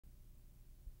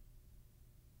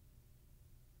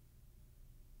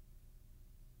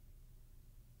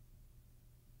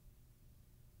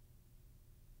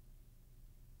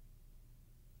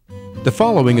The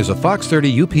following is a Fox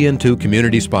 30 UPN2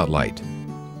 Community Spotlight.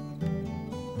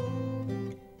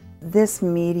 This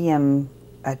medium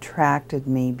attracted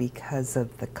me because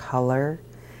of the color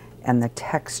and the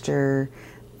texture,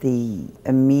 the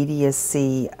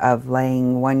immediacy of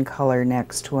laying one color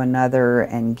next to another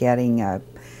and getting a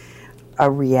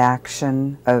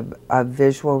reaction, a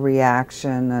visual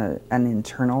reaction, an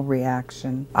internal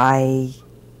reaction. I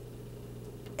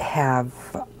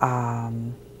have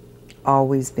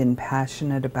always been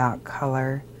passionate about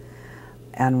color,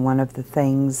 and one of the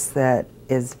things that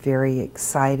is very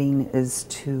exciting is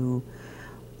to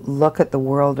look at the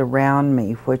world around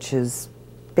me, which is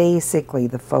basically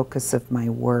the focus of my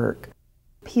work.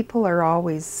 People are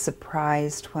always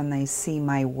surprised when they see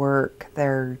my work.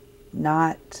 They're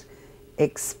not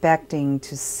expecting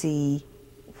to see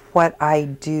what I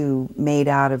do made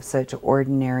out of such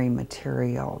ordinary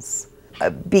materials.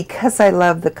 Because I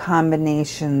love the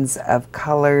combinations of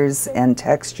colors and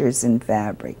textures in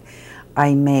fabric,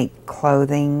 I make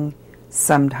clothing,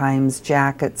 sometimes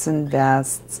jackets and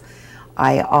vests.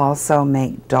 I also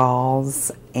make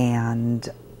dolls and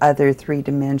other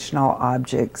three-dimensional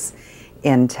objects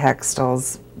in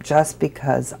textiles just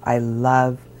because I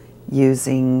love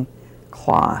using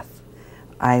cloth.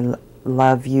 I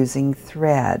love using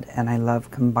thread, and I love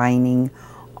combining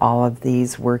all of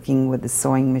these, working with the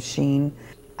sewing machine.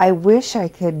 I wish I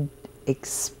could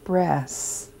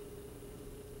express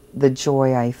the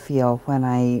joy I feel when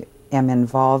I am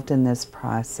involved in this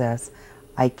process.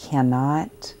 I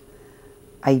cannot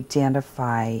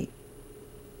identify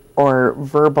or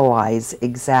verbalize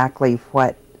exactly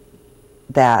what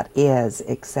that is,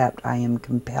 except I am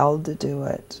compelled to do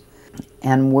it.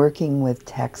 And working with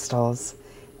textiles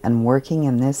and working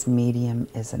in this medium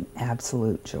is an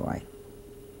absolute joy.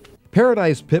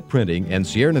 Paradise Pit Printing and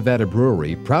Sierra Nevada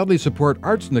Brewery proudly support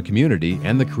arts in the community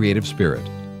and the creative spirit.